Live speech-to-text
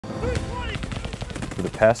For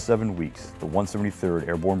the past 7 weeks, the 173rd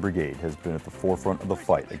Airborne Brigade has been at the forefront of the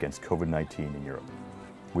fight against COVID-19 in Europe.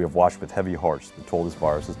 We have watched with heavy hearts the toll this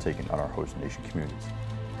virus has taken on our host nation communities.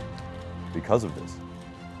 Because of this,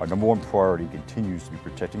 our number one priority continues to be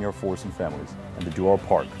protecting our force and families and to do our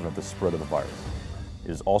part to prevent the spread of the virus. It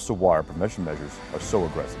is also why our prevention measures are so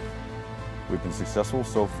aggressive. We've been successful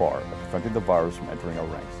so far at preventing the virus from entering our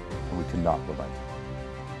ranks, and we cannot relent.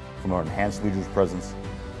 From our enhanced leaders' presence,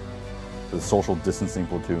 to the social distancing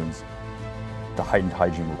platoons, to heightened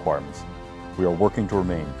hygiene requirements, we are working to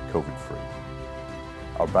remain COVID-free.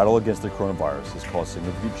 Our battle against the coronavirus has caused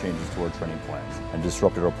significant changes to our training plans and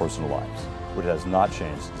disrupted our personal lives. What has not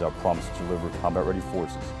changed is our promise to deliver combat-ready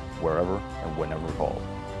forces wherever and whenever called.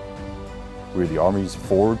 We are the Army's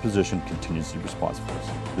forward position contingency response force.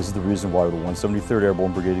 This is the reason why the 173rd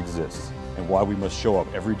Airborne Brigade exists and why we must show up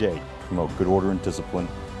every day to promote good order and discipline,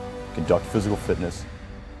 conduct physical fitness,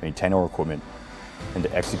 maintain our equipment, and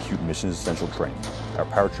to execute mission-essential training. Our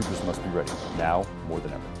paratroopers must be ready, now more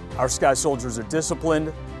than ever. Our Sky Soldiers are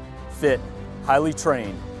disciplined, fit, highly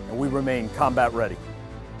trained, and we remain combat ready.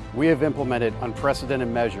 We have implemented unprecedented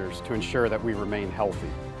measures to ensure that we remain healthy.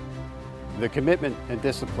 The commitment and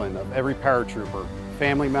discipline of every paratrooper,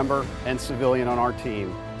 family member, and civilian on our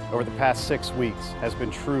team over the past 6 weeks has been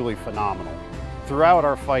truly phenomenal. Throughout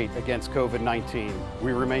our fight against COVID-19,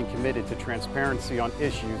 we remain committed to transparency on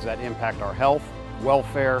issues that impact our health,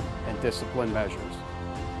 welfare, and discipline measures.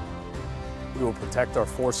 We will protect our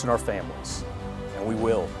force and our families, and we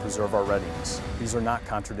will preserve our readiness. These are not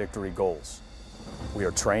contradictory goals. We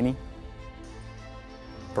are training,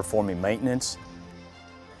 performing maintenance,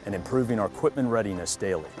 and improving our equipment readiness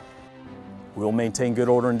daily. We will maintain good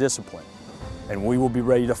order and discipline, and we will be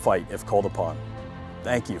ready to fight if called upon.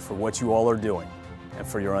 Thank you for what you all are doing and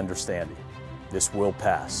for your understanding. This will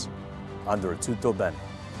pass. Under a tutto bene.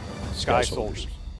 Sky Soldiers.